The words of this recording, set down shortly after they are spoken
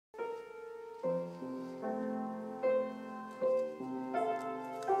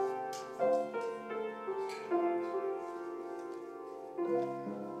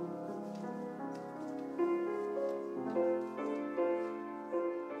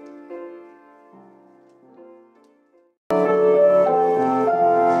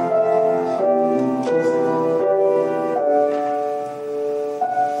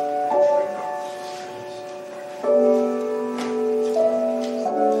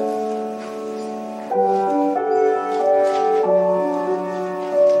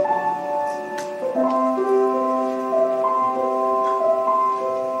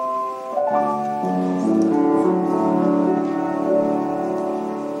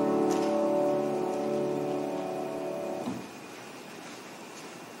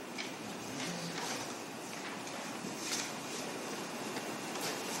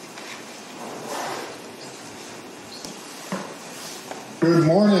Good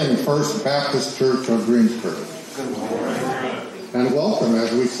morning, First Baptist Church of Greensburg. Good morning. And welcome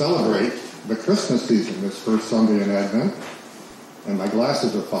as we celebrate the Christmas season this first Sunday in Advent. And my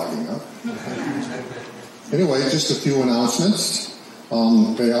glasses are fogging up. Anyway, just a few announcements.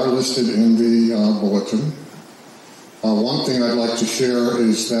 They are listed in the bulletin. One thing I'd like to share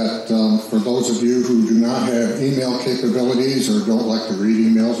is that for those of you who do not have email capabilities or don't like to read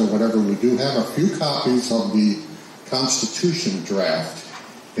emails or whatever, we do have a few copies of the Constitution draft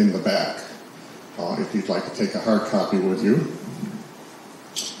in the back, if you'd like to take a hard copy with you.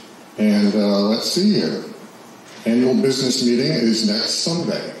 And let's see here. Annual business meeting is next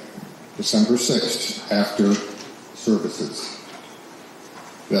Sunday, December 6th, after services.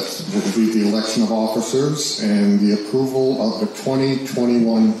 That will be the election of officers and the approval of the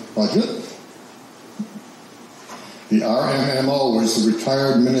 2021 budget. The RMMO is the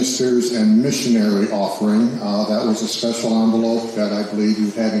Retired Ministers and Missionary Offering. That was a special envelope that I believe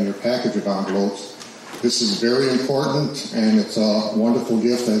you had in your package of envelopes. This is very important, and it's a wonderful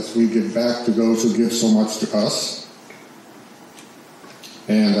gift as we give back to those who give so much to us.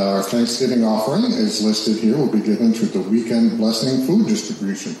 And our Thanksgiving offering is listed here. Will be given to the Weekend Blessing Food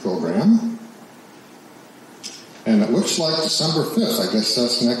Distribution Program. And it looks like December 5th, I guess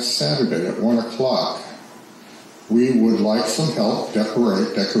that's next Saturday at 1 o'clock. We would like some help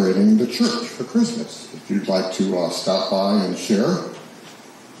decorating the church for Christmas. If you'd like to stop by and share.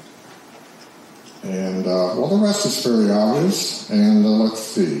 And, well, the rest is very obvious. And let's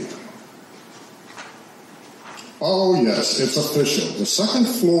see. Oh, yes, it's official. The second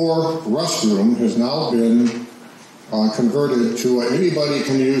floor restroom has now been converted to an anybody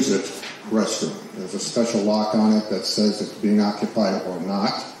can use it restroom. There's a special lock on it that says it's being occupied or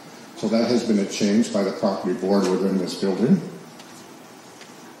not. So that has been a change by the property board within this building.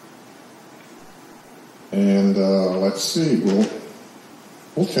 And let's see,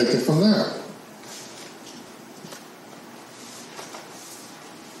 we'll take it from there.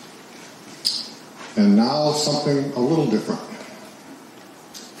 And now something a little different.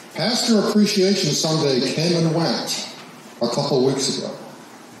 Pastor Appreciation Sunday came and went a couple weeks ago.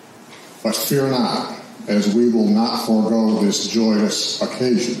 But fear not, as we will not forego this joyous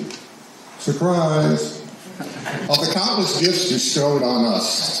occasion. Surprise! Of the countless gifts bestowed on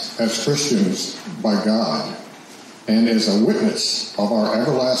us as Christians by God, and as a witness of our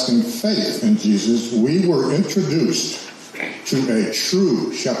everlasting faith in Jesus, we were introduced to a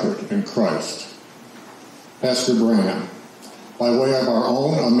true shepherd in Christ, Pastor Bram, by way of our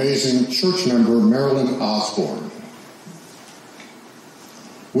own amazing church member, Marilyn Osborne.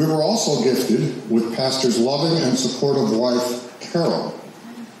 We were also gifted with Pastor's loving and supportive wife, Carol.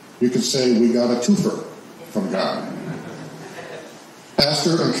 You could say we got a twofer from God.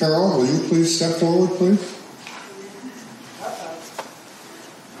 Pastor and Carol, will you please step forward, please?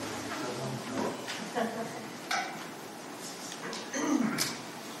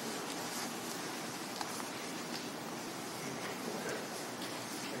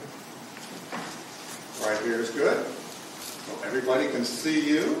 Right here is good. So everybody can see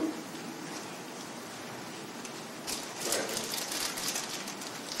you.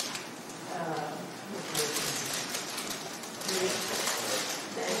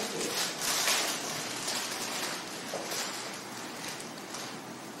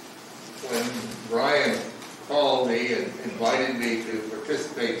 Brian called me and invited me to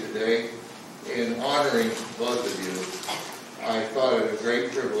participate today in honoring both of you. I thought it a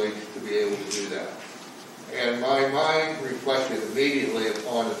great privilege to be able to do that. And my mind reflected immediately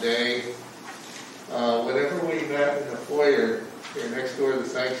upon a day whenever we met in the foyer here next door to the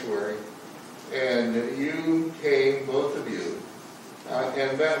sanctuary, and you came, both of you,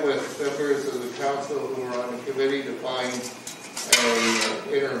 and met with members of the council who were on the committee to find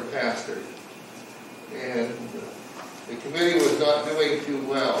an interim pastor. And the committee was not doing too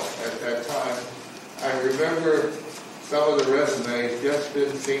well at that time. I remember some of the resumes just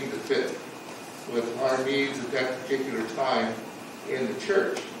didn't seem to fit with our needs at that particular time in the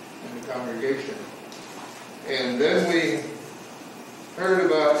church, in the congregation. And then we heard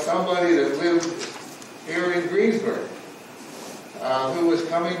about somebody that lived here in Greensburg who was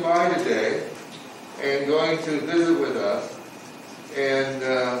coming by today and going to visit with us, and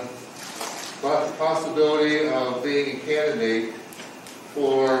about the possibility of being a candidate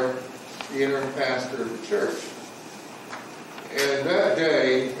for the interim pastor of the church. And that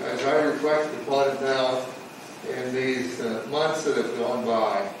day, as I reflect upon it now in these months that have gone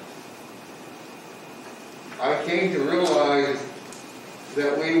by, I came to realize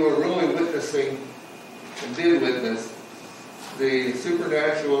that we were really witnessing, and did witness, the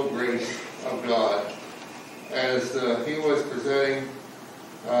supernatural grace of God as he was presenting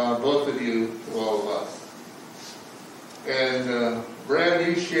both of you to all of us. And Bram,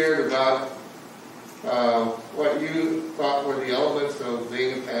 you shared about what you thought were the elements of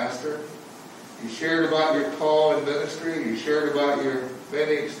being a pastor. You shared about your call in ministry. You shared about your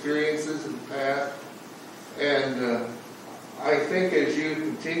many experiences in the past. And I think as you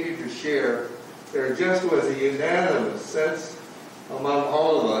continue to share, there just was a unanimous sense among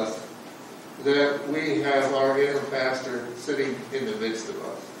all of us that we have our inner pastor sitting in the midst of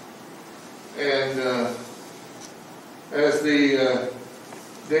us. And as the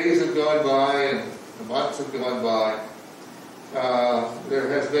days have gone by and the months have gone by, there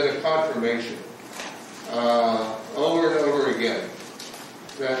has been a confirmation over and over again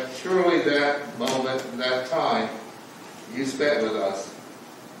that surely that moment and that time you spent with us,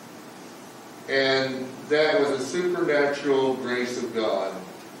 and that was a supernatural grace of God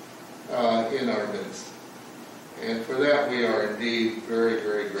in our midst. And for that we are indeed very,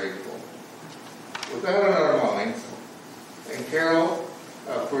 very grateful. With that on our minds, and Carol,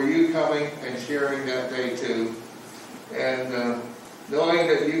 for you coming and sharing that day too, and knowing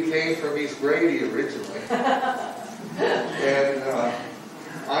that you came from East Grady originally, and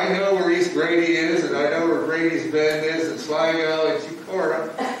I know where East Grady is, and I know where Brady's Bend is, and Sligo and Chicora,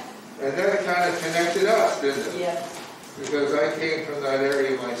 and that kind of connected us, didn't it? Yes. Because I came from that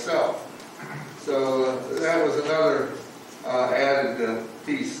area myself. So that was another added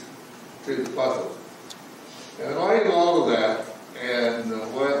piece to the puzzle. And in light of all of that, and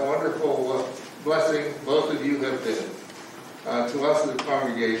what a wonderful blessing both of you have been to us as a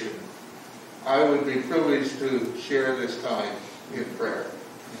congregation, I would be privileged to share this time in prayer.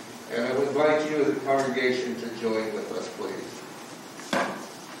 And I would invite you as a congregation to join with us, please.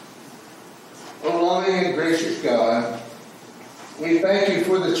 Oh, loving and gracious God, we thank you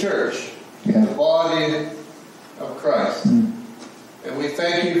for the church, the body of Christ. And we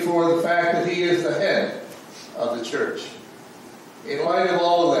thank you for the fact that he is the head of the church. In light of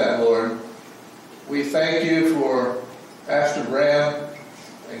all of that, Lord, we thank you for Pastor Bram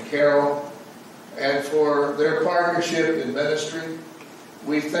and Carol and for their partnership in ministry.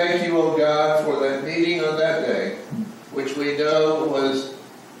 We thank you, O God, for that meeting on that day, which we know was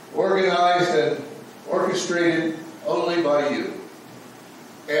organized and orchestrated only by you.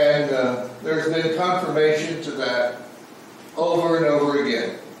 And there's been confirmation to that over and over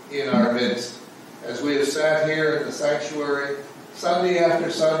again in our midst, as we have sat here in the sanctuary Sunday after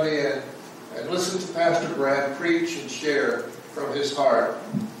Sunday and listened to Pastor Bram preach and share from his heart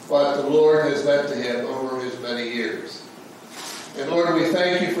what the Lord has meant to him over his many years. And Lord, we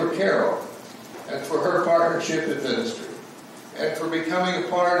thank you for Carol and for her partnership in ministry and for becoming a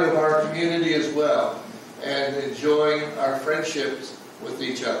part of our community as well and enjoying our friendships with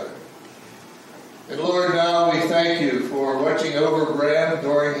each other. And Lord, now we thank you for watching over Bram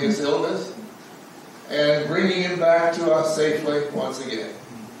during his illness and bringing him back to us safely once again.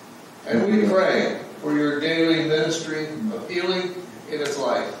 And we pray for your daily ministry of healing in his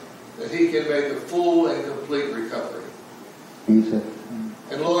life, that he can make a full and complete recovery.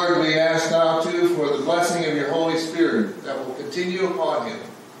 And Lord, we ask now too for the blessing of your Holy Spirit that will continue upon him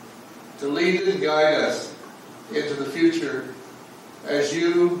to lead and guide us into the future as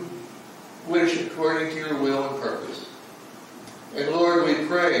you wish according to your will and purpose. And Lord, we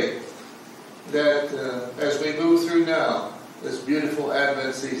pray that as we move through now this beautiful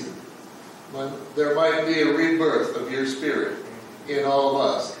Advent season, there might be a rebirth of your Spirit in all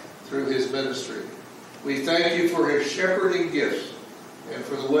of us through his ministry. We thank you for his shepherding gifts and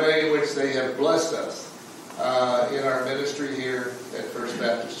for the way in which they have blessed us in our ministry here at First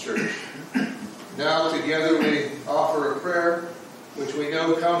Baptist Church. Now together we offer a prayer which we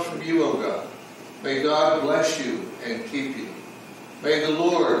know comes from you, O God. May God bless you and keep you. May the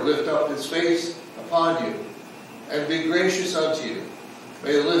Lord lift up his face upon you and be gracious unto you.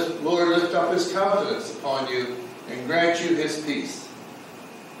 May the Lord lift up his countenance upon you and grant you his peace.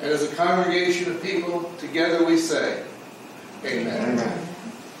 And as a congregation of people, together we say, Amen. Amen.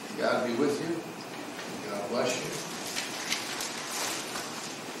 God be with you. God bless you.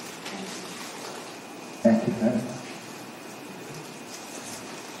 Thank you very much.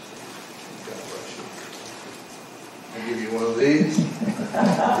 God bless you. I'll give you one of these.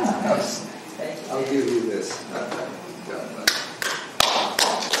 I'll give you this. God bless you.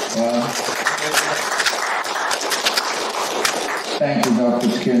 Thank you, Dr.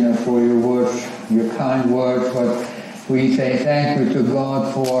 Skinner, for your words, your kind words. But we say thank you to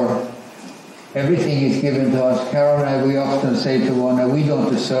God for everything he's given to us. Carol and I, we often say to one another, we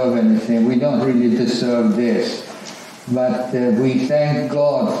don't deserve anything. We don't really deserve this. But we thank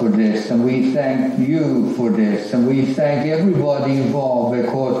God for this, and we thank you for this, and we thank everybody involved,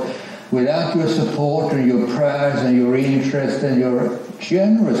 because Without your support and your prayers and your interest and your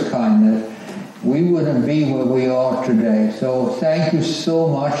generous kindness, we wouldn't be where we are today. So thank you so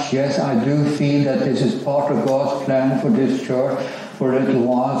much. Yes, I do feel that this is part of God's plan for this church for a little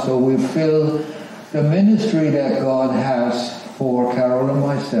while. So we feel the ministry that God has for Carol and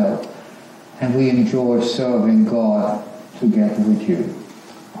myself, and we enjoy serving God together with you.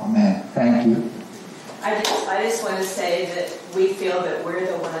 Amen. Thank you. I just want to say that we feel that we're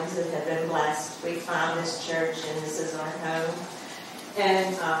the ones that have been blessed. We found this church and this is our home.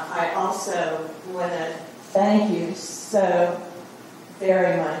 And I also want to thank you so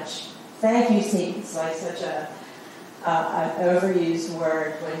very much. Thank you seems like such an overused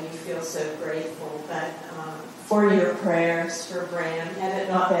word when you feel so grateful. But for your prayers for Bram, had it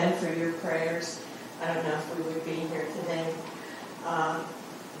not been for your prayers, I don't know if we would be here today.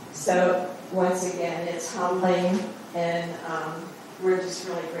 So once again, it's humbling, and we're just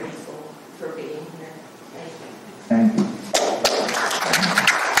really grateful for being here. Thank you. Thank you.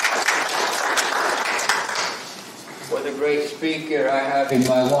 For the great speaker I have in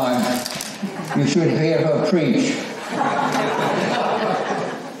my wife, you should hear her preach.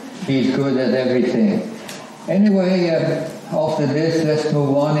 She's good at everything. Anyway, after this, let's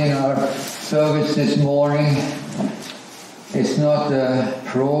move on in our service this morning. It's not a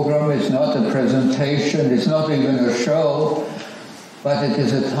program, it's not a presentation, it's not even a show, but it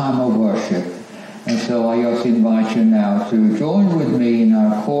is a time of worship. And so I just invite you now to join with me in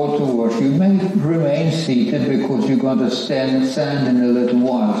our call to worship. You may remain seated because you're going to stand in a little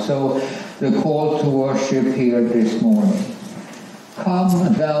while. So the call to worship here this morning.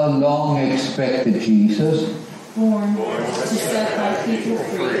 Come, thou long expected Jesus, born to set thy people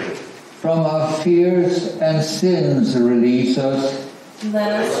free. From our fears and sins release us.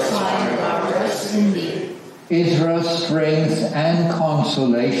 Let us find our rest in thee. Israel's strength and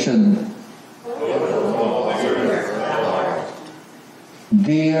consolation.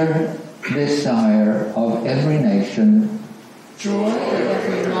 Dear desire of every nation. Joy of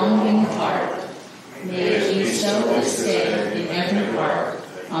every longing heart. May it be so this day in every heart.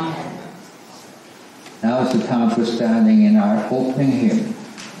 Amen. Now is the time for standing in our opening hymn.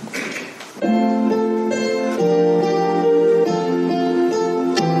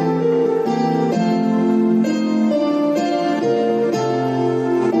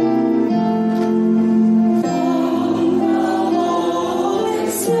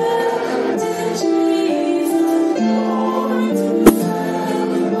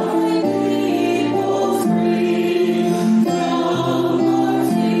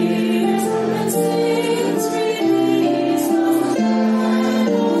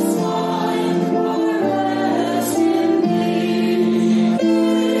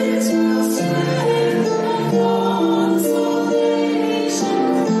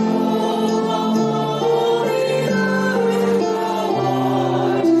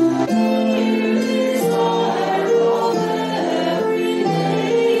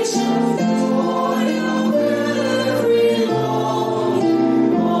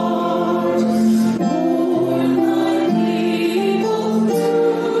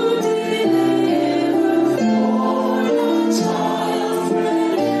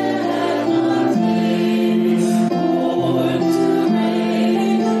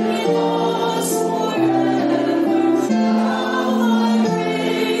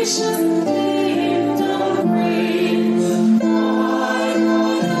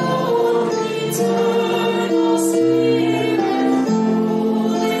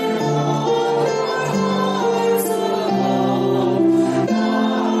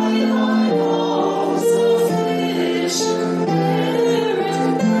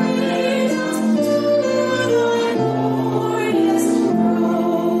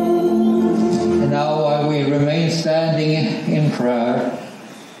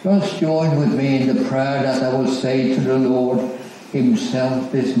 Just join with me in the prayer that I will say to the Lord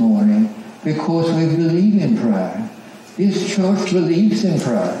himself this morning, because we believe in prayer. This church believes in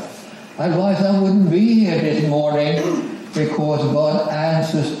prayer. Otherwise I wouldn't be here this morning, because God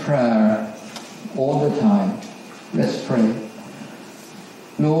answers prayer all the time. Let's pray.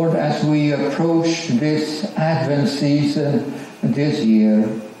 Lord, as we approach this Advent season this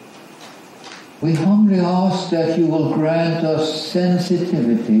year, we humbly ask that you will grant us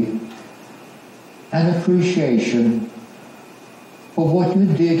sensitivity and appreciation for what you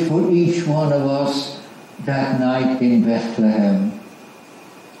did for each one of us that night in Bethlehem.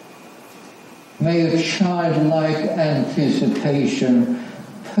 May a childlike anticipation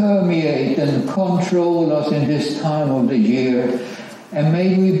permeate and control us in this time of the year, and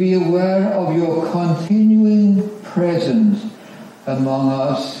may we be aware of your continuing presence among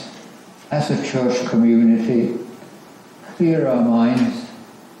us as a church community, clear our minds,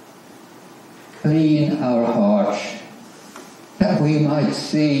 clean our hearts, that we might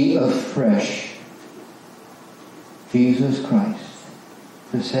see afresh Jesus Christ,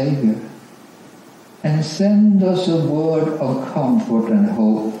 the Savior, and send us a word of comfort and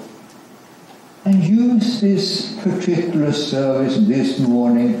hope. And use this particular service this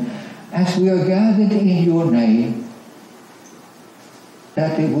morning as we are gathered in your name,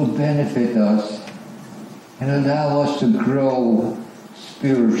 that it will benefit us and allow us to grow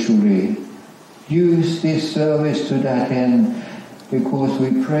spiritually. Use this service to that end, because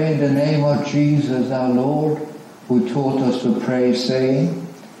we pray in the name of Jesus our Lord, who taught us to pray, saying,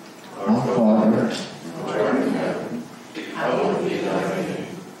 Our Father, who art in heaven, hallowed be thy name.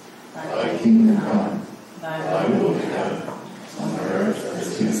 Thy kingdom come, thy will be done, on earth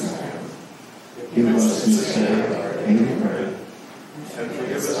as it is in heaven. give us this day our daily bread, And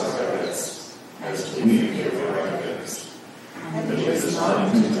forgive us our debts, as we forgive our debtors. And lead us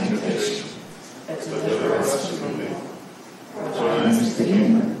not into temptation, but deliver us from evil. For thine is the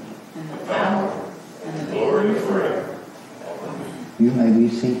kingdom, and the power, and the glory forever. Amen. You may be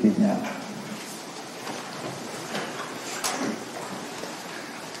seated now.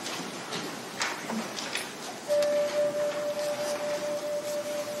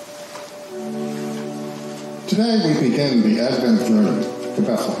 Today we begin the Advent journey to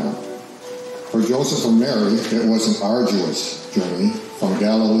Bethlehem. For Joseph and Mary, it was an arduous journey from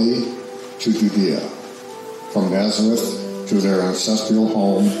Galilee to Judea, from Nazareth to their ancestral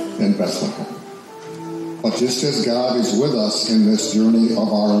home in Bethlehem. But just as God is with us in this journey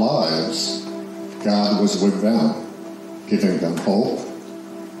of our lives, God was with them, giving them hope,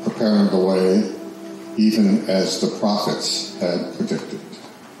 preparing the way, even as the prophets had predicted.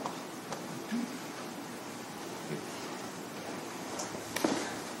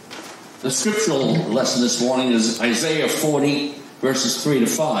 The scriptural lesson this morning is Isaiah 40, verses 3 to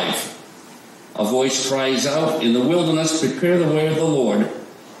 5. A voice cries out, "In the wilderness, prepare the way of the Lord.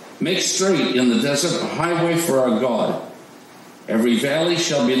 Make straight in the desert a highway for our God. Every valley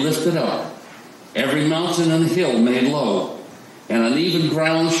shall be lifted up, every mountain and hill made low, and uneven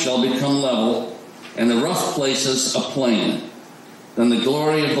ground shall become level, and the rough places a plain. Then the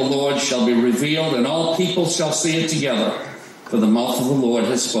glory of the Lord shall be revealed, and all people shall see it together, for the mouth of the Lord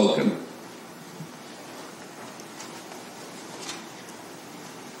has spoken."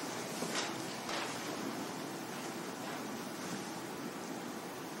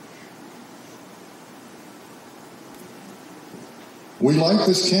 We light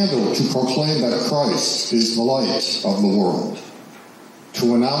this candle to proclaim that Christ is the light of the world,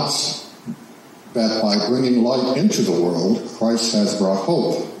 to announce that by bringing light into the world, Christ has brought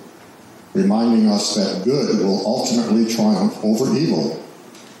hope, reminding us that good will ultimately triumph over evil,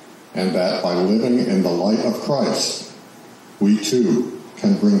 and that by living in the light of Christ, we too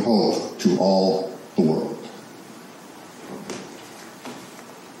can bring hope to all the world.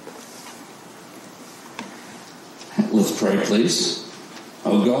 Let's pray, please.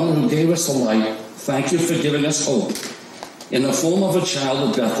 O God, who gave us the light, thank you for giving us hope in the form of a child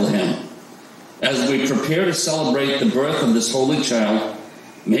of Bethlehem. As we prepare to celebrate the birth of this holy child,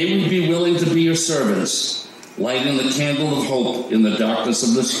 may we be willing to be your servants, lighting the candle of hope in the darkness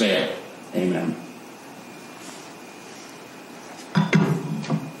of despair. Amen.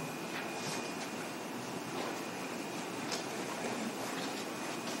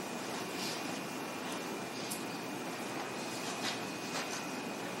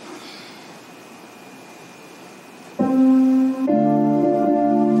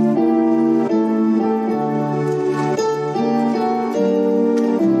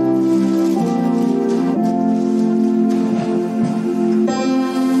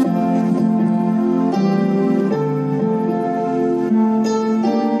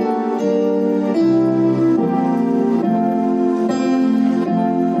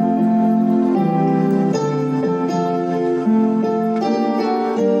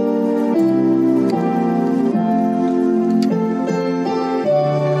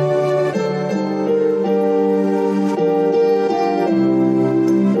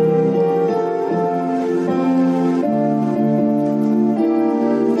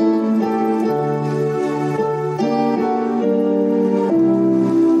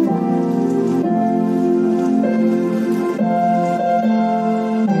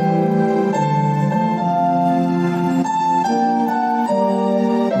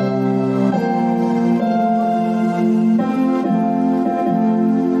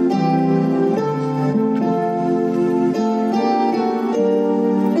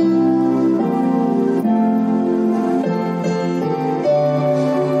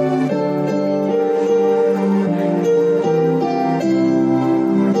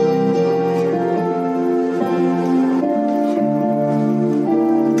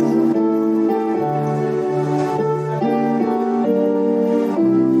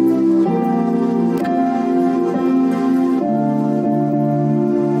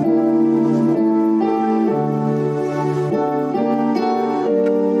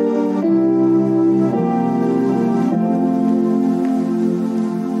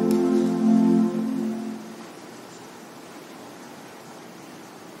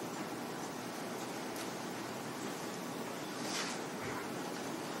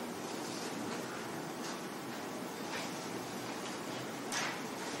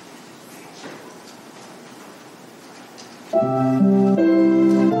 Good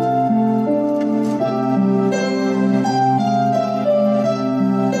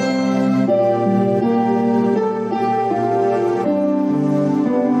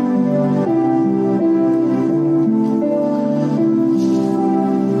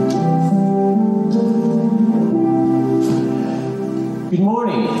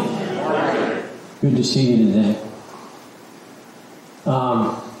morning. Good to see you today.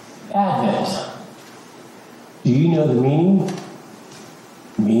 Advent. Do you know the meaning?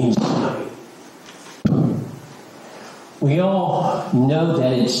 It means coming. We all know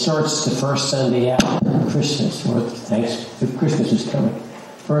that it starts the first Sunday after Christmas, or Christmas is coming.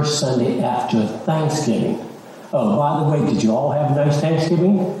 First Sunday after Thanksgiving. Oh, by the way, did you all have a nice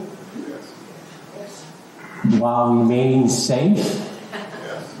Thanksgiving? While remaining safe?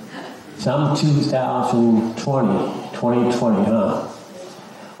 Some 2020, huh?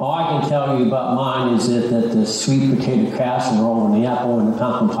 All I can tell you about mine is that the sweet potato casserole and the apple and the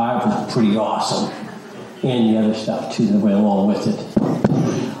pumpkin pie was pretty awesome. And the other stuff, too, that went along with it.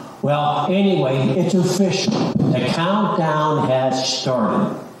 Well, anyway, it's official. The countdown has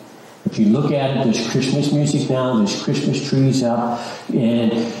started. If you look at it, there's Christmas music now, there's Christmas trees up,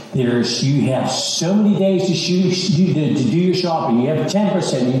 and you have so many days to do your shopping. You have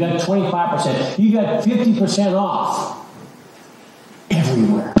 10%, you got 25%, you got 50% off.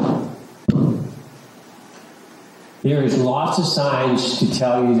 Everywhere. There is lots of signs to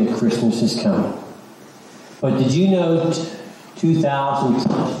tell you that Christmas is coming. But did you know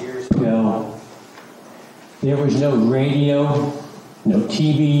 2,000 years ago, there was no radio, no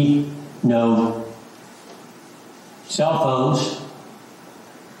TV, no cell phones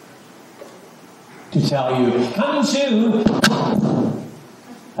to tell you, coming soon,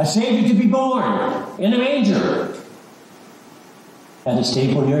 a Savior to be born in a manger at a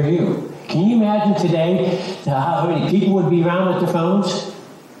stable near you. Can you imagine today how many people would be around with their phones?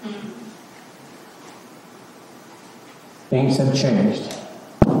 Things have changed.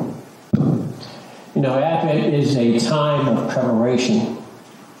 You know, Advent is a time of preparation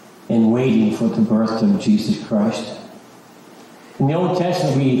and waiting for the birth of Jesus Christ. In the Old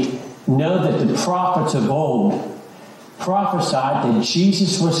Testament, we know that the prophets of old prophesied that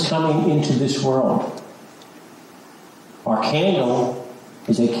Jesus was coming into this world. Our candle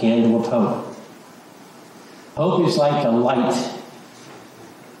is a candle of hope. Hope is like a light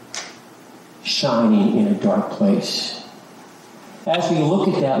shining in a dark place. As we look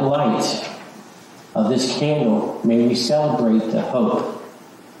at that light of this candle, may we celebrate the hope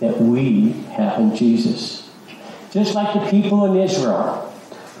that we have in Jesus. Just like the people in Israel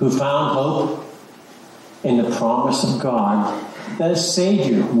who found hope in the promise of God that a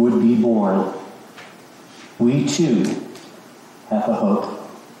Savior would be born, we too have a hope.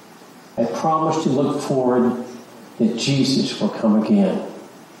 I promise to look forward that Jesus will come again.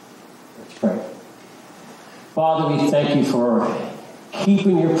 Let's pray. Father, we thank you for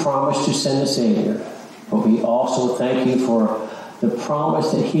keeping your promise to send a Savior, but we also thank you for the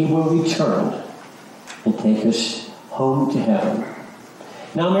promise that he will return and take us home to heaven.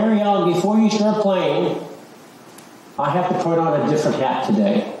 Now, Mary Ellen, before you start playing, I have to put on a different hat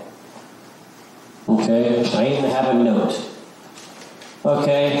today. Okay? I even have a note.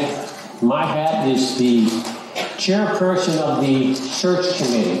 Okay? My hat is the chairperson of the search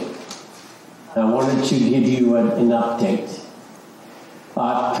committee. I wanted to give you an update.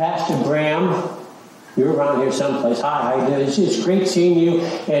 Pastor Bram, you're around here someplace. Hi, it's great seeing you,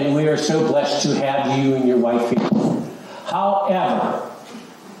 and we are so blessed to have you and your wife here. However,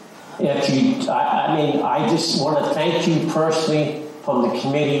 I just want to thank you personally from the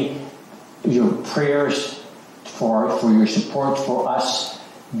committee, your prayers for your support for us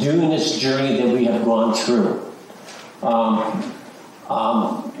doing this journey that we have gone through.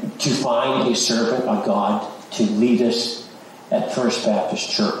 To find a servant of God to lead us at First Baptist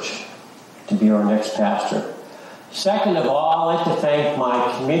Church, to be our next pastor. Second of all, I'd like to thank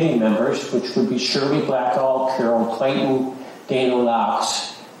my committee members, which would be Shirley Blackall, Carol Clayton, Dana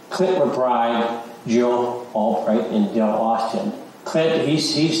Laux, Clint McBride, Jill Albright, and Dale Austin. Clint,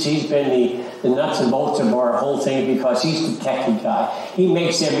 he's been the nuts and bolts of our whole thing because he's the techie guy. He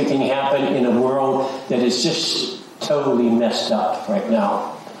makes everything happen in a world that is just totally messed up right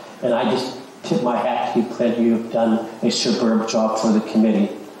now. And I just tip my hat to you, Clint. You've done a superb job for the committee.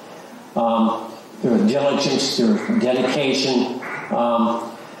 Their diligence, their dedication.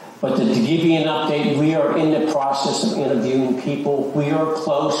 But to give you an update, we are in the process of interviewing people. We are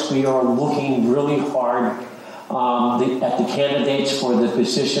close. We are looking really hard at the candidates for the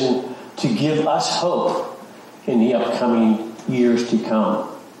position to give us hope in the upcoming years to come.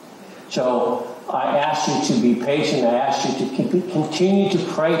 So I ask you to be patient. I ask you to continue to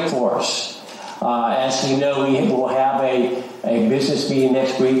pray for us. As we know, we will have a business meeting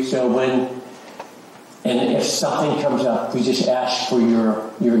next week, so and if something comes up, we just ask for your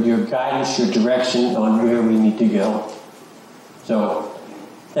guidance, your direction on where we need to go. So,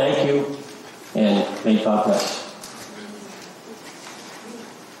 thank you, and may God bless.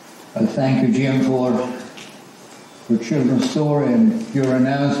 Thank you, Jim, for your children's story and your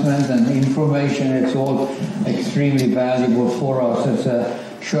announcement and information. It's all extremely valuable for us as a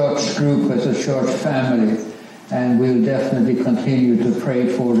church group, as a church family. And we'll definitely continue to pray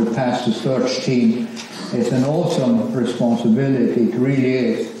for the pastor search team. It's an awesome responsibility, it really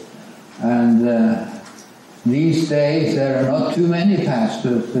is. And these days there are not too many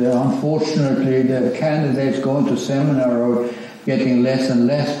pastors. Unfortunately, the candidates going to seminar are getting less and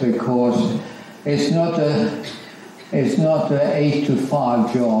less because it's not a 8 to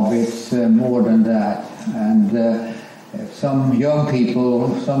 5 job. It's more than that. And some young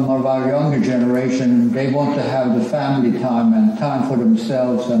people, some of our younger generation, they want to have the family time and time for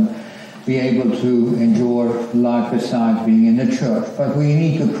themselves and be able to enjoy life besides being in the church. But we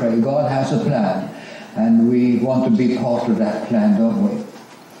need to pray. God has a plan, and we want to be part of that plan, don't we?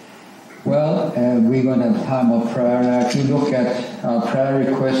 Well, we're going to have time of prayer. Now, if you look at our prayer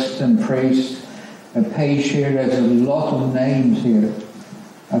requests and praise page here, there's a lot of names here.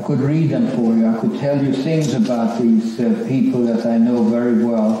 I could read them for you. I could tell you things about these people that I know very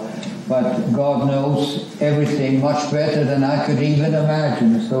well. But God knows everything much better than I could even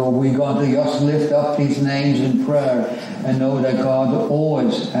imagine. So we're going to just lift up these names in prayer and know that God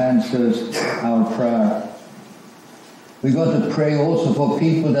always answers our prayer. We're going to pray also for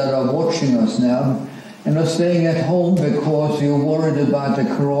people that are watching us now and are staying at home because you're worried about the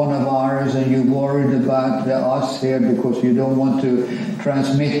coronavirus and you're worried about us here because you don't want to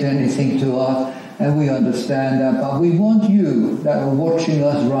transmit anything to us. And we understand that. But we want you that are watching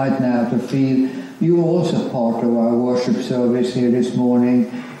us right now to feel you're also part of our worship service here this morning.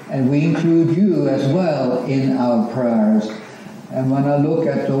 And we include you as well in our prayers. And when I look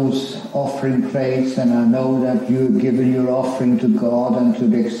at those offering plates and I know that you've given your offering to God and to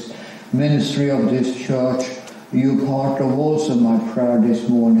this ministry of this church, you're part of also my prayer this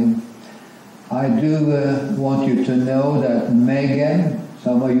morning. I do want you to know that Megan,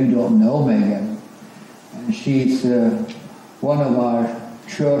 some of you don't know Megan, and she's one of our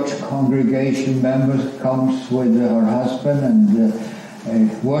church congregation members, comes with her husband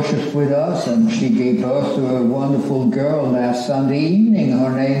and worships with us, and she gave birth to a wonderful girl last Sunday evening.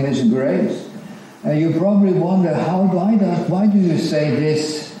 Her name is Grace. And you probably wonder, why do you say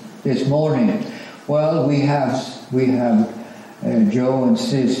this morning? Well, we have Joe and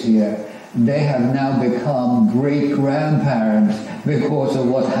Sis here. They have now become great-grandparents because of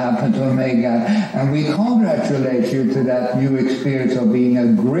what happened to Megan. And we congratulate you to that new experience of being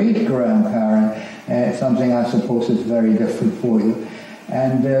a great-grandparent, something I suppose is very different for you.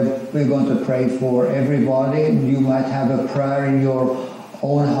 And we're going to pray for everybody. You might have a prayer in your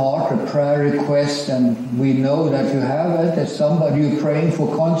own heart, a prayer request, and we know that you have it. There's somebody you're praying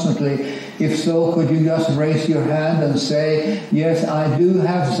for constantly. If so, could you just raise your hand and say, yes, I do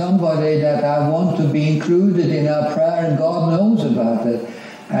have somebody that I want to be included in our prayer, and God knows about it.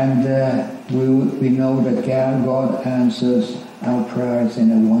 And we know that God answers our prayers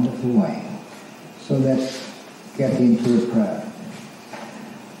in a wonderful way. So let's get into the prayer.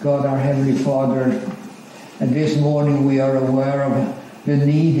 God, our Heavenly Father, and this morning we are aware of the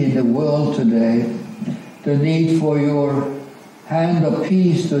need in the world today, the need for your hand of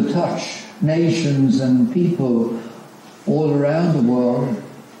peace to touch nations and people all around the world.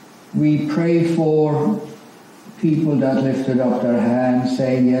 We pray for people that lifted up their hands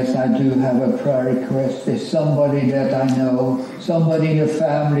saying, yes, I do have a prayer request. There's somebody that I know, somebody in the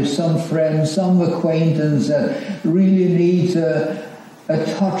family, some friend, some acquaintance that really needs a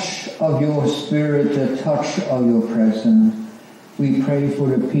touch of your spirit, a touch of your presence. We pray for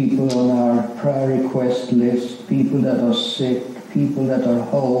the people on our prayer request list, people that are sick, people that are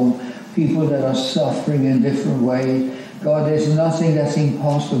home, people that are suffering in different ways. God, there's nothing that's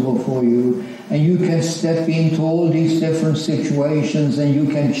impossible for you. And you can step into all these different situations and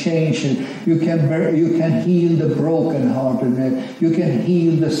you can change it. You can heal the brokenhearted. You can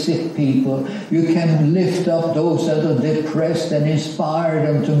heal the sick people. You can lift up those that are depressed and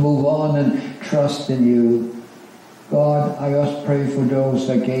inspire them to move on and trust in you. God, I just pray for those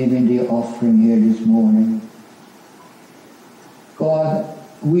that gave in the offering here this morning. God,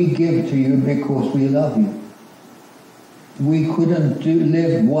 we give to you because we love you. We couldn't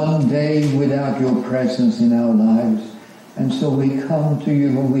live one day without your presence in our lives. And so we come to you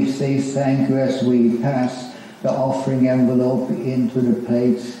and we say thank you as we pass the offering envelope into the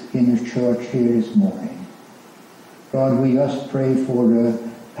plates in the church here this morning. God, we just pray for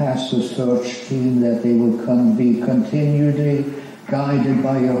the pastor search team that they will be continually guided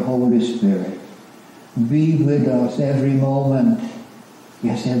by your Holy Spirit. Be with us every moment,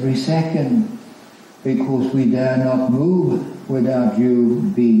 yes, every second, because we dare not move without you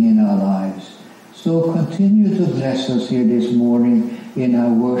being in our lives. So continue to bless us here this morning in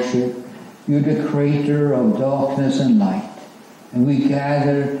our worship. You're the creator of darkness and light. And we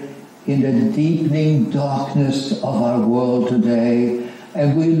gather in the deepening darkness of our world today,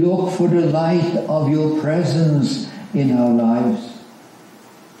 and we look for the light of your presence in our lives.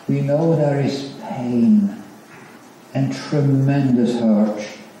 We know there is pain and tremendous hurt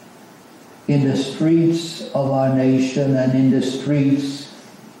in the streets of our nation and in the streets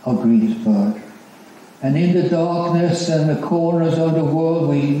of Greensburg. And in the darkness and the corners of the world,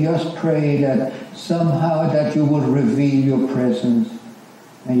 we just pray that somehow that you will reveal your presence.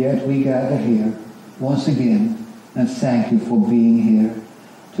 And yet we gather here once again and thank you for being here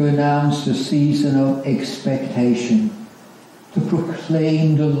to announce the season of expectation, to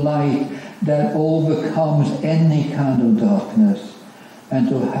proclaim the light that overcomes any kind of darkness, and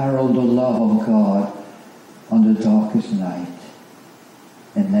to herald the love of God on the darkest night.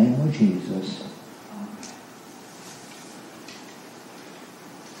 In the name of Jesus.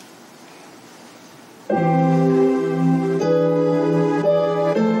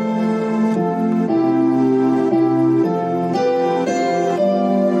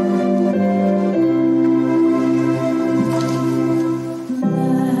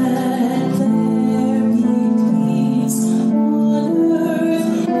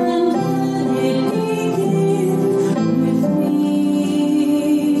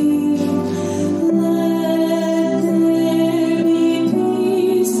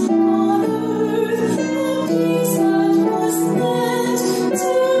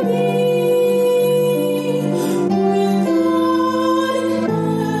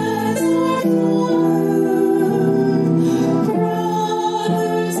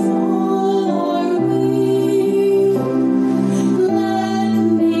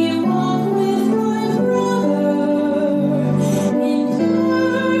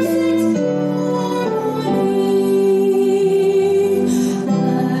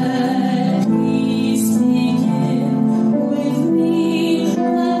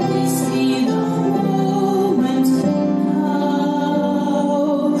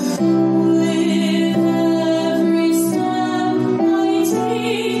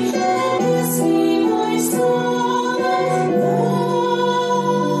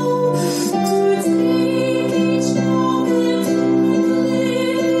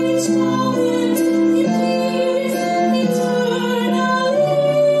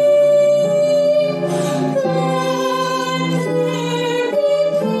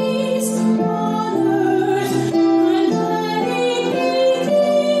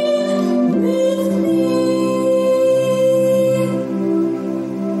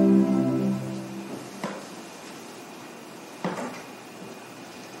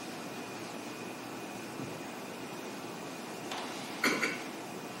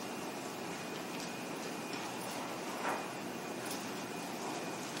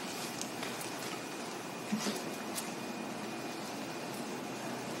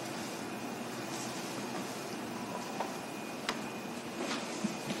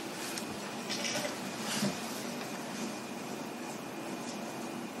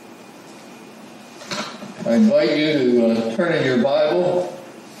 I invite you to turn in your Bible,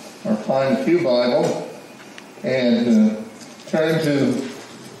 or find a pew Bible, and turn to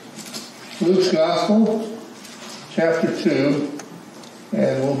Luke's Gospel, chapter 2,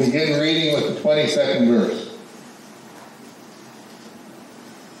 and we'll begin reading with the 22nd verse.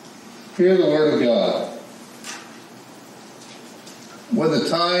 Hear the word of God. When the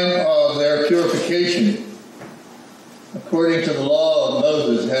time of their purification, according to the law of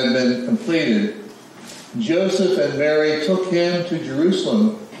Moses, had been completed, Joseph and Mary took him to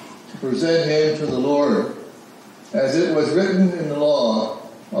Jerusalem to present him to the Lord, as it was written in the law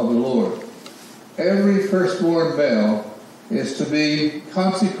of the Lord. Every firstborn male is to be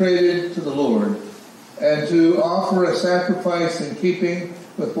consecrated to the Lord, and to offer a sacrifice in keeping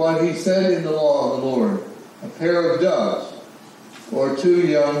with what he said in the law of the Lord, a pair of doves or 2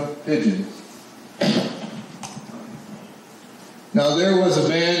 young pigeons. Now there was a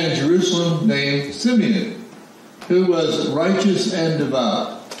man in Jerusalem named Simeon, who was righteous and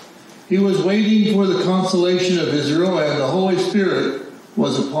devout. He was waiting for the consolation of Israel, and the Holy Spirit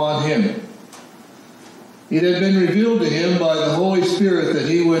was upon him. It had been revealed to him by the Holy Spirit that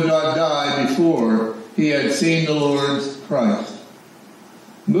he would not die before he had seen the Lord's Christ.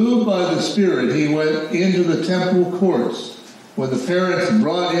 Moved by the Spirit, he went into the temple courts when the parents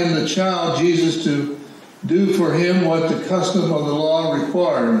brought in the child Jesus to do for him what the custom of the law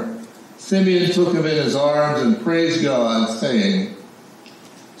required. Simeon took him in his arms and praised God, saying,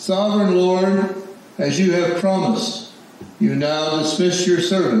 "Sovereign Lord, as you have promised, you now dismiss your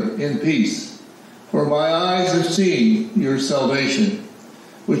servant in peace. For my eyes have seen your salvation,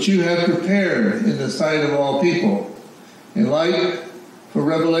 which you have prepared in the sight of all people, in light for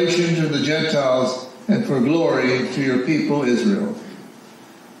revelation to the Gentiles and for glory to your people Israel."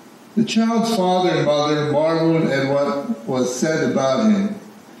 The child's father and mother marveled at what was said about him.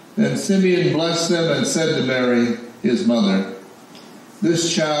 Then Simeon blessed them and said to Mary, his mother,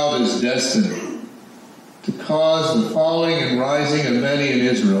 "This child is destined to cause the falling and rising of many in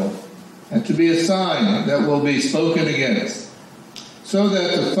Israel, and to be a sign that will be spoken against, so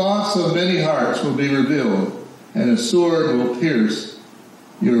that the thoughts of many hearts will be revealed, and a sword will pierce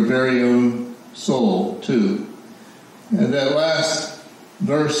your very own soul too." And that last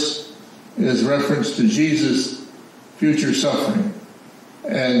verse is reference to Jesus' future suffering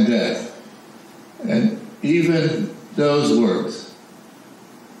and death. And even those words,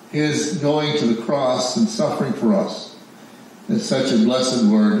 his going to the cross and suffering for us, is such a blessed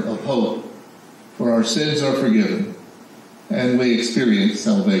word of hope, for our sins are forgiven and we experience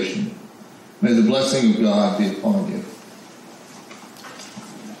salvation. May the blessing of God be upon you.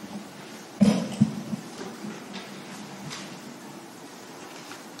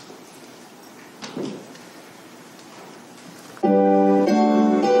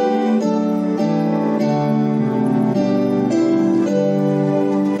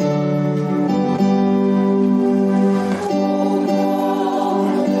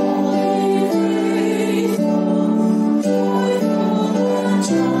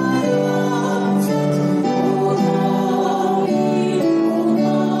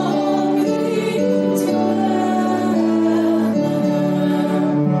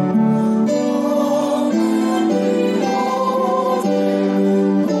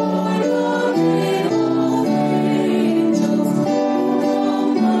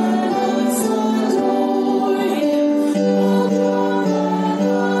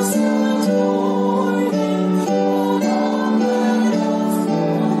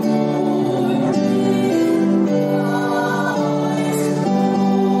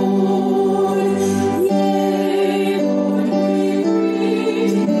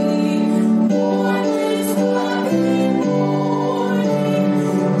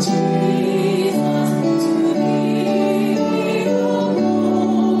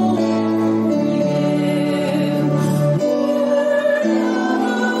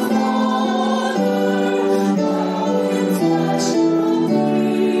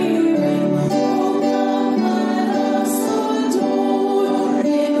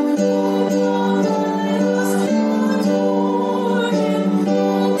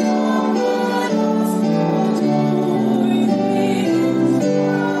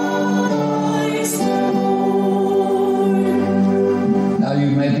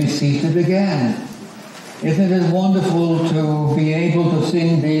 Seated again. Isn't it wonderful to be able to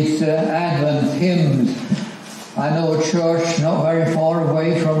sing these Advent hymns? I know a church not very far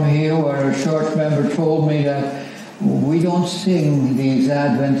away from here where a church member told me that we don't sing these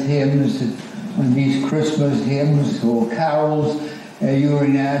Advent hymns and these Christmas hymns or carols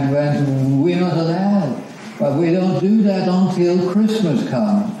during Advent. We're not allowed. But we don't do that until Christmas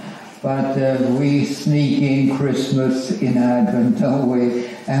comes. But we sneak in Christmas in Advent, don't we?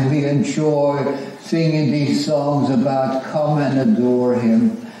 And we enjoy singing these songs about come and adore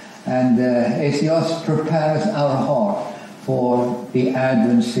him. And it just prepares our heart for the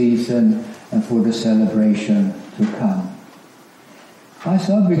Advent season and for the celebration to come. My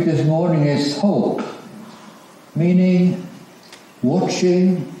subject this morning is hope, meaning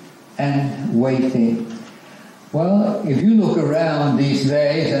watching and waiting. Well, if you look around these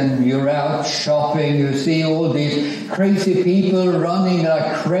days and you're out shopping, you see all these crazy people running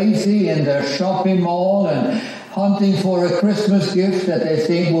like crazy in their shopping mall and hunting for a Christmas gift that they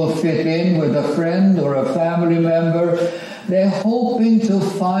think will fit in with a friend or a family member. They're hoping to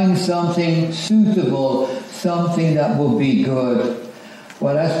find something suitable, something that will be good.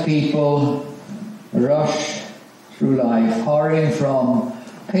 Well, as people rush through life, hurrying from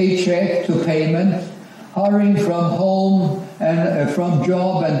paycheck to payment, hurrying from home and from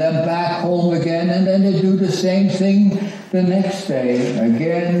job and then back home again, and then they do the same thing the next day,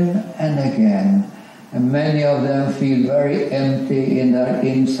 again and again. And many of them feel very empty in their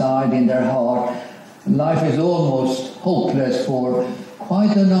inside, in their heart, Life is almost hopeless for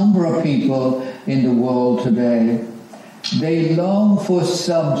quite a number of people in the world today. They long for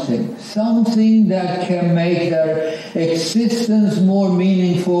something that can make their existence more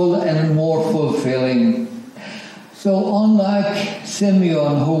meaningful and more fulfilling. So unlike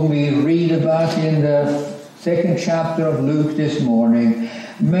Simeon, whom we read about in the 2nd chapter of Luke this morning,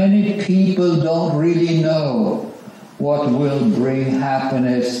 many people don't really know what will bring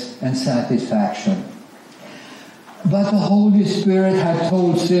happiness and satisfaction. But the Holy Spirit had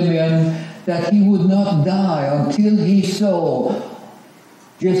told Simeon that he would not die until he saw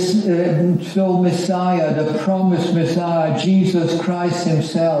Messiah, the promised Messiah, Jesus Christ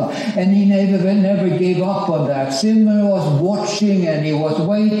himself. And he never gave up on that. Simeon was watching and he was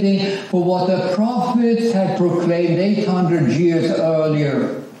waiting for what the prophets had proclaimed 800 years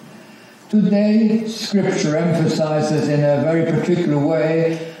earlier. Today, Scripture emphasizes in a very particular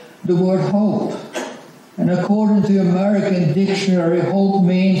way the word hope. And according to the American dictionary, hope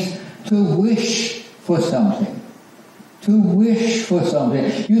means to wish for something. To wish for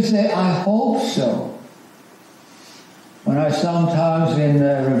something. You say, I hope so. When I sometimes in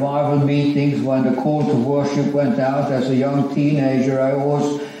revival meetings, when the call to worship went out as a young teenager, I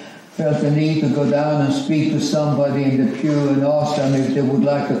always felt the need to go down and speak to somebody in the pew and ask them if they would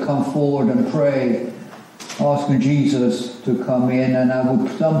like to come forward and pray, asking Jesus to come in. And I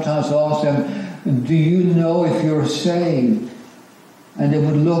would sometimes ask them, do you know if you're saved? And they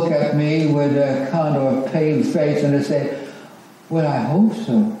would look at me with a kind of a pale face and they say, well, I hope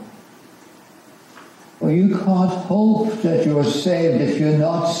so. Well, you can't hope that you're saved if you're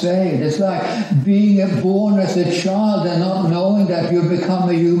not saved. It's like being born as a child and not knowing that you become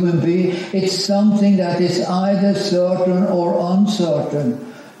a human being. It's something that is either certain or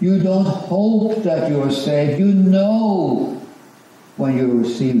uncertain. You don't hope that you're saved. You know when you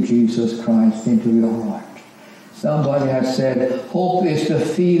receive Jesus Christ into your heart. Somebody has said, hope is the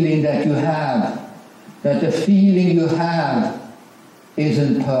feeling that you have, that the feeling you have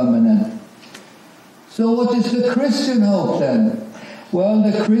isn't permanent. So what is the Christian hope then? Well,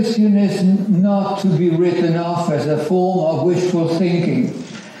 the Christian is not to be written off as a form of wishful thinking.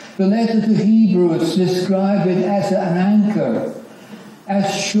 The letter to Hebrews describes it as an anchor,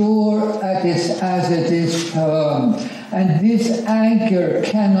 as sure as it is firm. And this anchor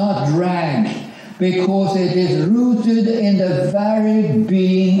cannot drag, because it is rooted in the very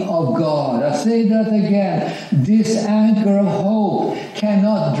being of God. I say that again. This anchor of hope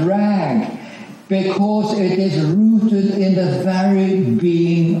cannot drag, because it is rooted in the very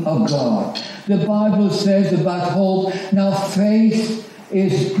being of God. The Bible says about hope, now faith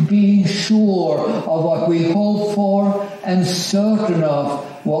is being sure of what we hope for and certain of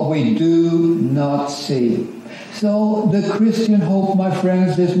what we do not see. So the Christian hope, my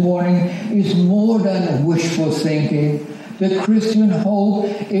friends, this morning is more than wishful thinking. The Christian hope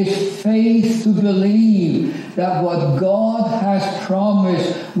is faith to believe that what God has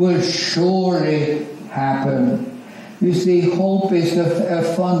promised will surely happen. You see, hope is a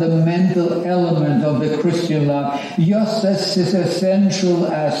fundamental element of the Christian life, just as essential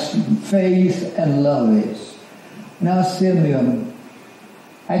as faith and love is. Now Simeon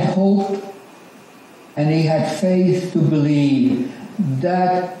had hope, and he had faith to believe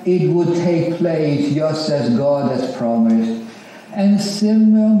that it would take place just as God has promised. And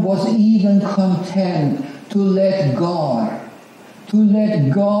Simeon was even content to let God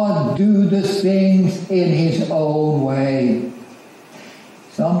do the things in his own way.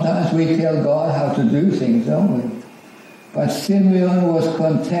 Sometimes we tell God how to do things, don't we? But Simeon was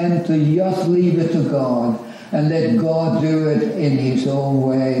content to just leave it to God and let God do it in his own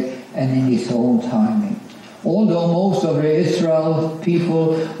way and in his own timing. Although most of the Israel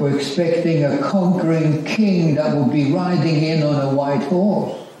people were expecting a conquering king that would be riding in on a white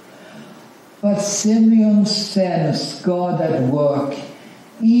horse. But Simeon sensed God at work,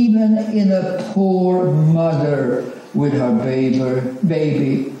 even in a poor mother with her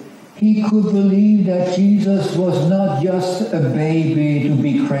baby. He could believe that Jesus was not just a baby to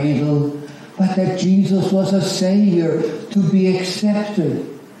be cradled, but that Jesus was a Savior to be accepted.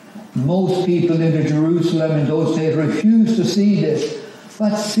 Most people in Jerusalem in those days refused to see this,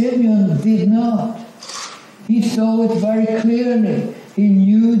 but Simeon did not. He saw it very clearly. He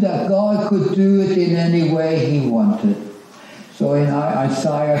knew that God could do it in any way he wanted. So in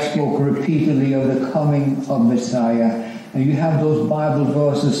Isaiah spoke repeatedly of the coming of Messiah. And you have those Bible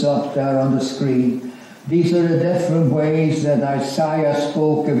verses up there on the screen. These are the different ways that Isaiah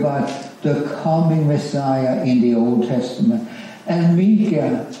spoke about the coming Messiah in the Old Testament. And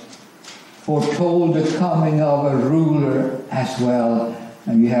Micah foretold the coming of a ruler as well.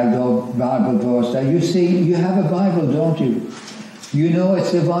 And you have the Bible verse there. You see, you have a Bible, don't you? You know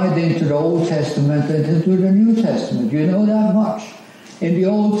it's divided into the Old Testament and into the New Testament. You know that much. In the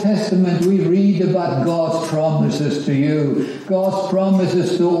Old Testament, we read about God's promises to you, God's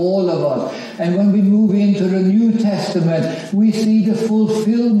promises to all of us. And when we move into the New Testament, we see the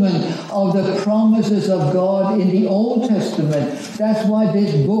fulfillment of the promises of God in the Old Testament. That's why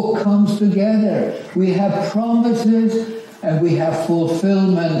this book comes together. We have promises and we have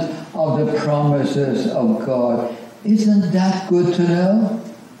fulfillment of the promises of God. Isn't that good to know?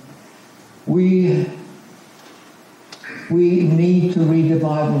 We need to read the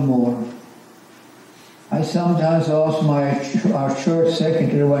Bible more. I sometimes ask our church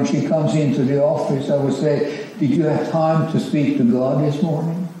secretary when she comes into the office, I would say, did you have time to speak to God this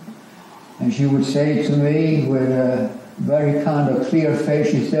morning? And she would say to me with a very kind of clear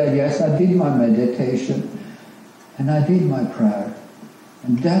face, she said, yes, I did my meditation and I did my prayer.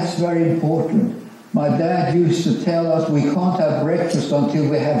 And that's very important. My dad used to tell us we can't have breakfast until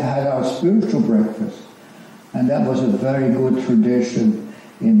we have had our spiritual breakfast. And that was a very good tradition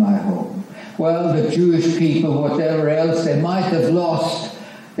in my home. Well, the Jewish people, whatever else they might have lost,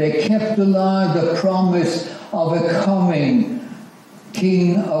 they kept alive the promise of a coming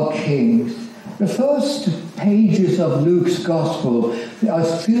King of Kings. The first pages of Luke's Gospel are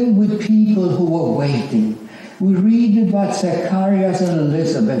filled with people who were waiting. We read about Zacharias and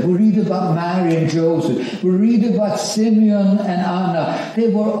Elizabeth. We read about Mary and Joseph. We read about Simeon and Anna. They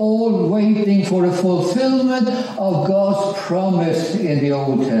were all waiting for the fulfillment of God's promise in the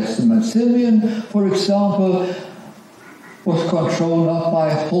Old Testament. Simeon, for example, was controlled not by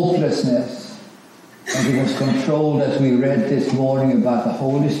hopelessness, and he was controlled, as we read this morning, about the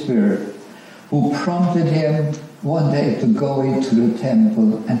Holy Spirit, who prompted him one day to go into the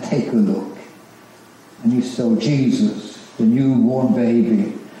temple and take a look. And he saw Jesus, the newborn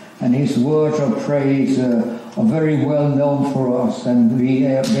baby. And his words of praise are very well known for us. And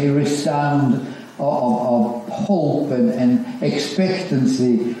they resound of hope and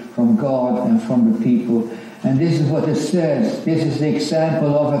expectancy from God and from the people. And this is what it says. This is the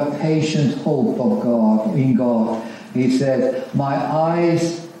example of a patient hope of God, in God. He said, my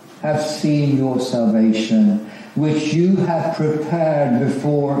eyes have seen your salvation, which you have prepared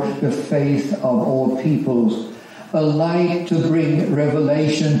before the faith of all peoples, a light to bring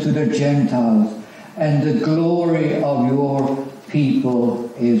revelation to the Gentiles, and the glory of your people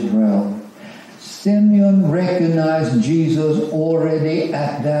Israel. Simeon recognized Jesus already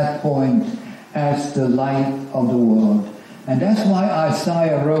at that point as the light of the world. And that's why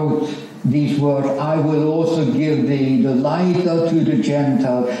Isaiah wrote these words, I will also give thee the light unto the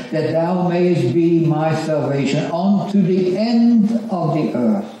Gentiles, that thou mayest be my salvation unto the end of the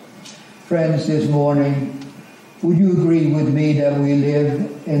earth. Friends, this morning, would you agree with me that we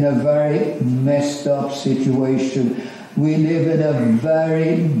live in a very messed up situation? We live in a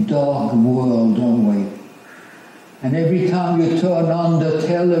very dark world, don't we? And every time you turn on the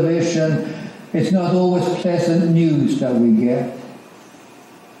television, it's not always pleasant news that we get.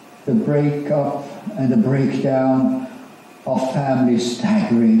 The breakup and the breakdown of families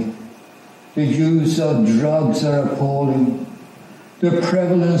staggering. The use of drugs are appalling. The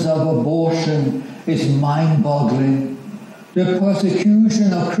prevalence of abortion is mind-boggling. The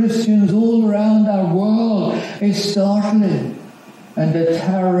persecution of Christians all around our world is startling. And the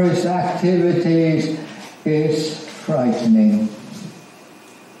terrorist activities is frightening.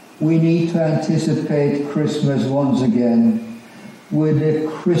 We need to anticipate Christmas once again with a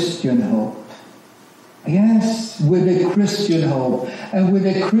Christian hope. Yes, with a Christian hope and with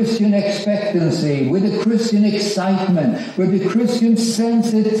a Christian expectancy, with a Christian excitement, with a Christian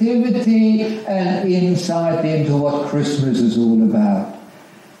sensitivity and insight into what Christmas is all about.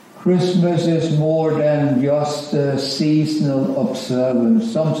 Christmas is more than just a seasonal observance,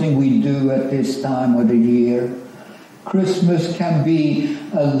 something we do at this time of the year. Christmas can be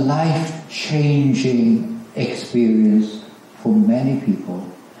a life-changing experience for many people.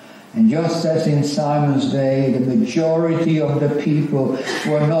 And just as in Simon's day, the majority of the people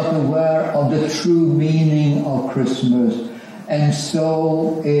were not aware of the true meaning of Christmas, and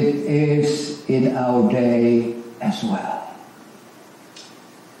so it is in our day as well.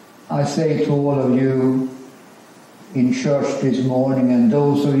 I say to all of you in church this morning, and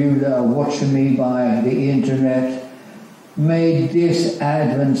those of you that are watching me by the internet, may this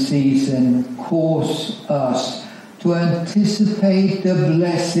Advent season cause us to anticipate the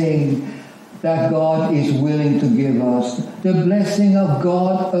blessing that God is willing to give us, the blessing of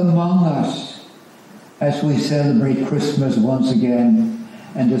God among us as we celebrate Christmas once again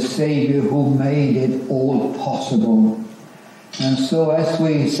and the Savior who made it all possible. And so as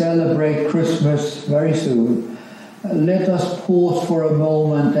we celebrate Christmas very soon, let us pause for a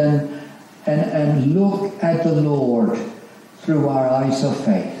moment and look at the Lord through our eyes of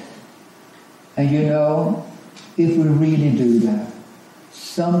faith. And you know, if we really do that,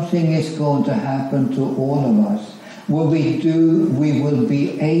 something is going to happen to all of us. What we do, we will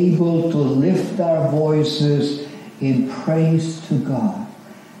be able to lift our voices in praise to God,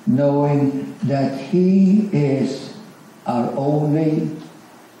 knowing that He is our only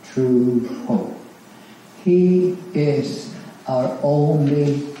true hope. He is our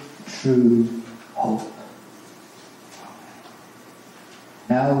only true hope.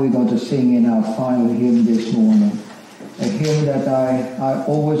 Now we're going to sing in our final hymn this morning, a hymn that I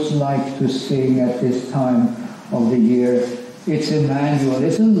always like to sing at this time of the year. It's Emmanuel.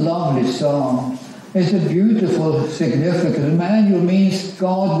 It's a lovely song. It's a beautiful significance. Emmanuel means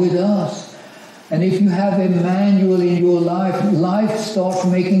God with us. And if you have Emmanuel in your life, life starts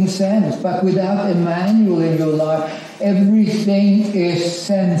making sense. But without Emmanuel in your life, everything is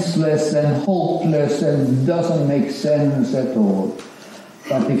senseless and hopeless and doesn't make sense at all.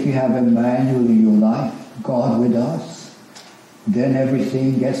 But if you have Emmanuel in your life, God with us, then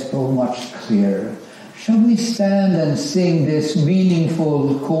everything gets so much clearer. Shall we stand and sing this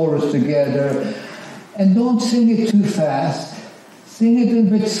meaningful chorus together? And don't sing it too fast. Sing it a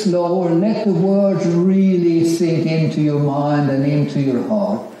bit slower. Let the words really sink into your mind and into your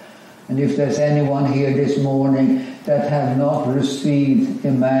heart. And if there's anyone here this morning that have not received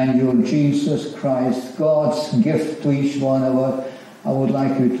Emmanuel, Jesus Christ, God's gift to each one of us, I would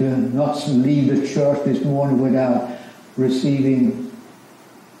like you to not leave the church this morning without receiving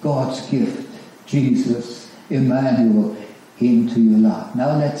God's gift, Jesus, Emmanuel, into your life.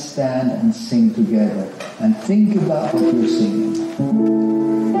 Now let's stand and sing together and think about what you're singing.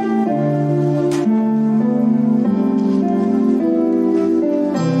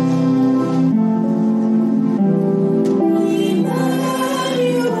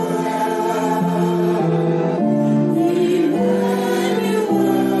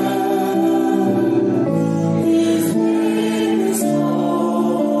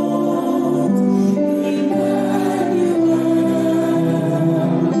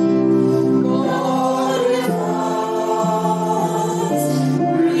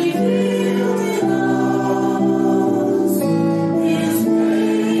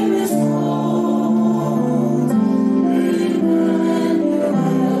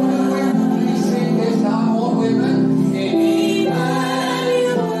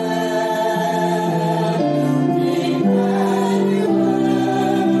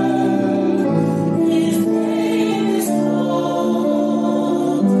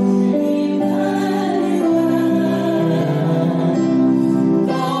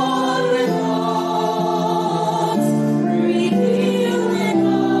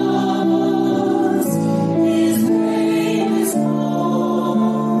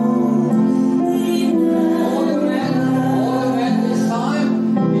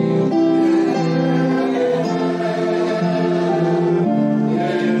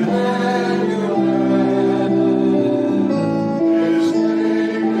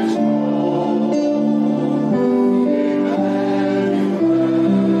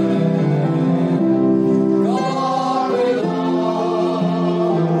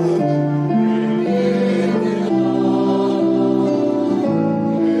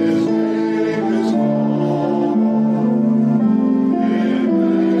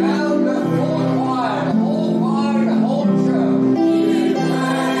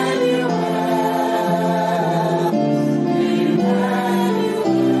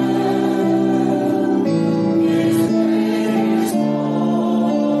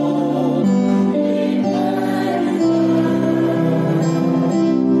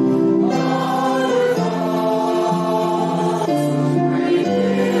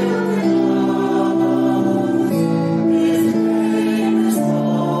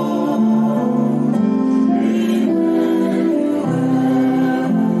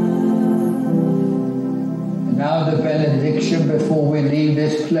 Before we leave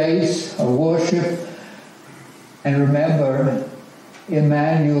this place of worship. And remember,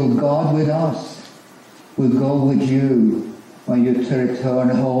 Emmanuel, God with us, will go with you when you return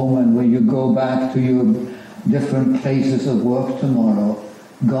home and when you go back to your different places of work tomorrow.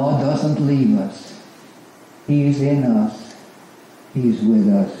 God doesn't leave us. He is in us. He is with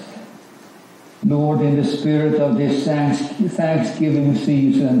us. Lord, in the spirit of this Thanksgiving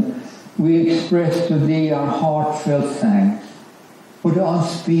season, we express to Thee our heartfelt thanks for the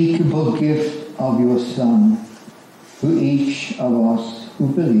unspeakable gift of Your Son to each of us who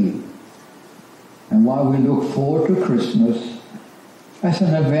believe. And while we look forward to Christmas, as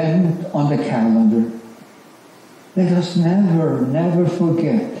an event on the calendar. Let us never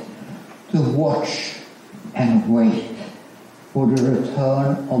forget to watch and wait for the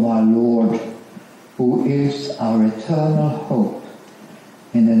return of our Lord, who is our eternal hope.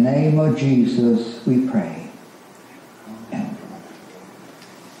 In the name of Jesus we pray.